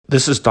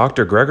This is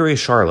Dr. Gregory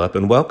Charlop,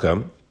 and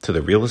welcome to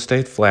the Real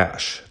Estate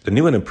Flash, the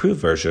new and improved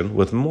version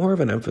with more of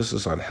an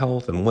emphasis on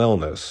health and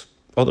wellness,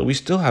 although we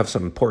still have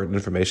some important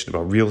information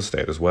about real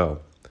estate as well.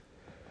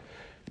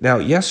 Now,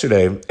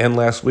 yesterday and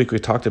last week, we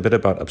talked a bit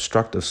about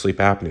obstructive sleep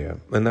apnea,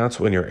 and that's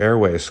when your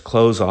airways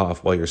close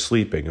off while you're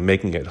sleeping and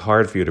making it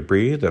hard for you to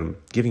breathe and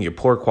giving you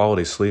poor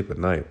quality sleep at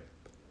night.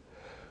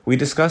 We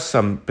discussed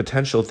some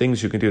potential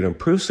things you can do to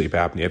improve sleep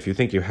apnea if you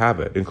think you have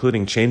it,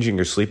 including changing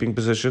your sleeping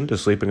position to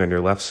sleeping on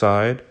your left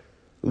side,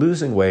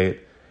 losing weight,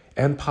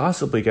 and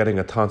possibly getting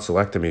a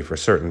tonsillectomy for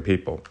certain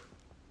people.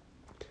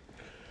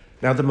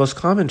 Now, the most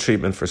common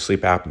treatment for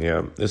sleep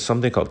apnea is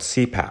something called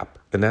CPAP,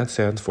 and that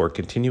stands for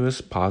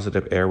Continuous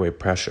Positive Airway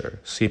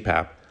Pressure,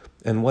 CPAP.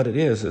 And what it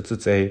is,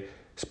 it's a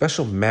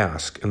special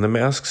mask, and the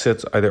mask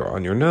sits either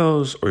on your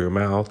nose or your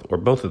mouth, or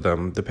both of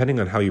them, depending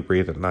on how you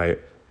breathe at night.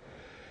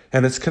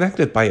 And it's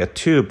connected by a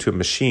tube to a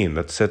machine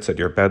that sits at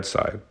your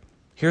bedside.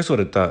 Here's what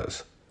it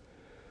does.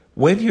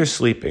 When you're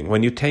sleeping,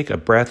 when you take a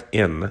breath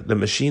in, the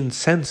machine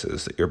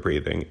senses that you're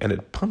breathing, and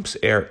it pumps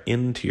air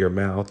into your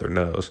mouth or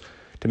nose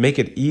to make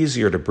it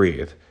easier to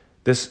breathe.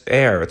 This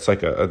air, it's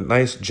like a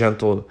nice,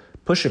 gentle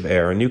push of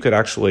air, and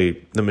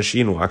the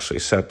machine will actually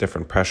set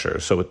different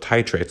pressures, so it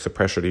titrates the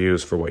pressure to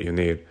use for what you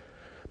need.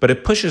 But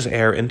it pushes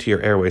air into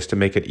your airways to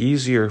make it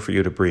easier for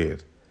you to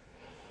breathe.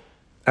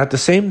 At the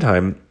same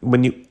time,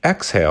 when you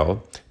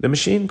exhale, the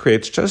machine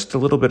creates just a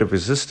little bit of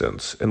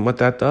resistance, and what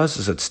that does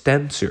is it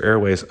stents your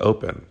airways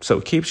open. So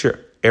it keeps your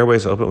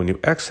airways open when you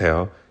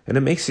exhale, and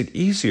it makes it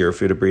easier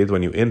for you to breathe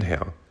when you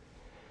inhale.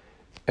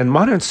 And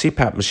modern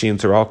CPAP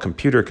machines are all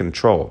computer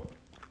controlled,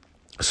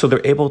 so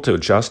they're able to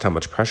adjust how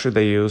much pressure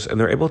they use, and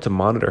they're able to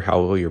monitor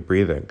how well you're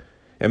breathing.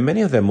 And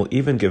many of them will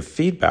even give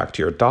feedback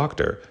to your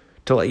doctor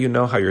to let you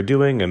know how you're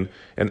doing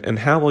and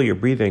how well you're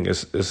breathing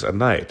is at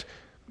night.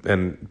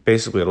 And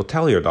basically, it'll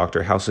tell your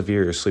doctor how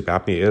severe your sleep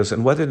apnea is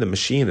and whether the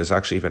machine is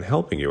actually even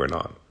helping you or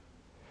not.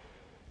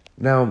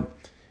 Now,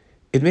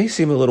 it may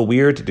seem a little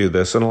weird to do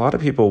this, and a lot of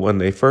people, when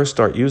they first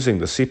start using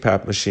the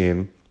CPAP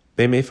machine,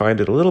 they may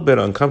find it a little bit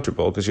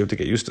uncomfortable because you have to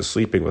get used to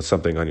sleeping with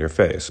something on your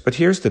face. But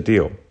here's the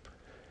deal.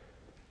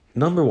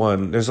 Number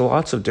one, there's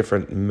lots of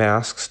different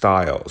mask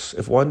styles.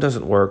 If one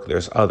doesn't work,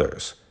 there's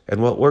others.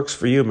 And what works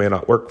for you may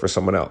not work for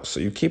someone else. So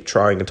you keep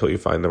trying until you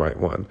find the right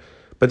one.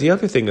 But the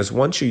other thing is,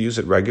 once you use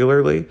it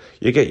regularly,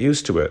 you get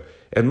used to it.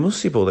 And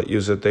most people that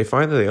use it, they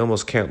find that they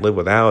almost can't live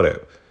without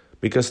it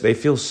because they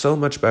feel so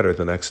much better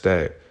the next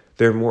day.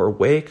 They're more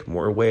awake,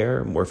 more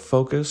aware, more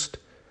focused.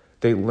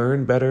 They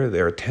learn better.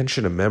 Their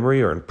attention and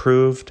memory are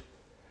improved.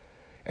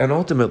 And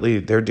ultimately,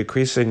 they're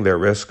decreasing their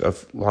risk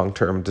of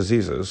long-term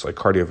diseases like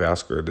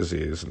cardiovascular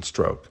disease and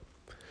stroke.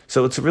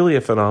 So it's really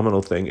a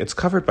phenomenal thing. It's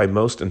covered by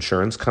most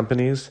insurance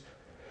companies.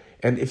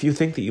 And if you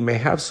think that you may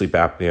have sleep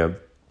apnea,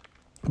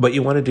 what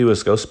you want to do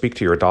is go speak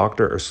to your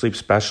doctor or sleep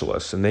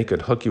specialist, and they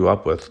could hook you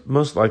up with,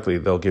 most likely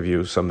they'll give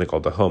you something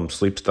called the home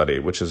sleep study,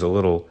 which is a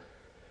little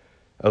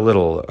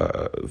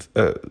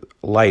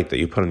light that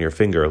you put on your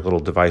finger, a little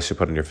device you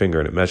put on your finger,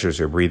 and it measures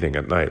your breathing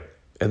at night.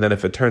 And then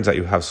if it turns out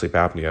you have sleep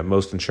apnea,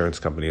 most insurance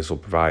companies will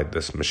provide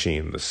this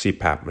machine, the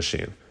CPAP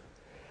machine.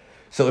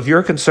 So if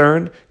you're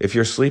concerned, if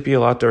you're sleepy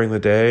a lot during the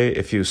day,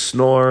 if you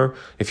snore,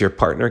 if your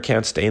partner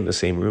can't stay in the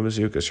same room as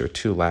you because you're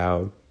too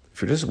loud,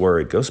 if you're just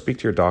worried, go speak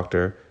to your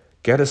doctor,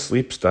 get a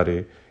sleep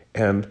study,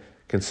 and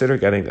consider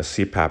getting a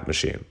CPAP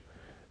machine.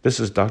 This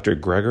is Dr.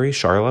 Gregory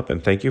Charlop,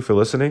 and thank you for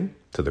listening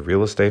to the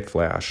Real Estate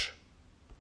Flash.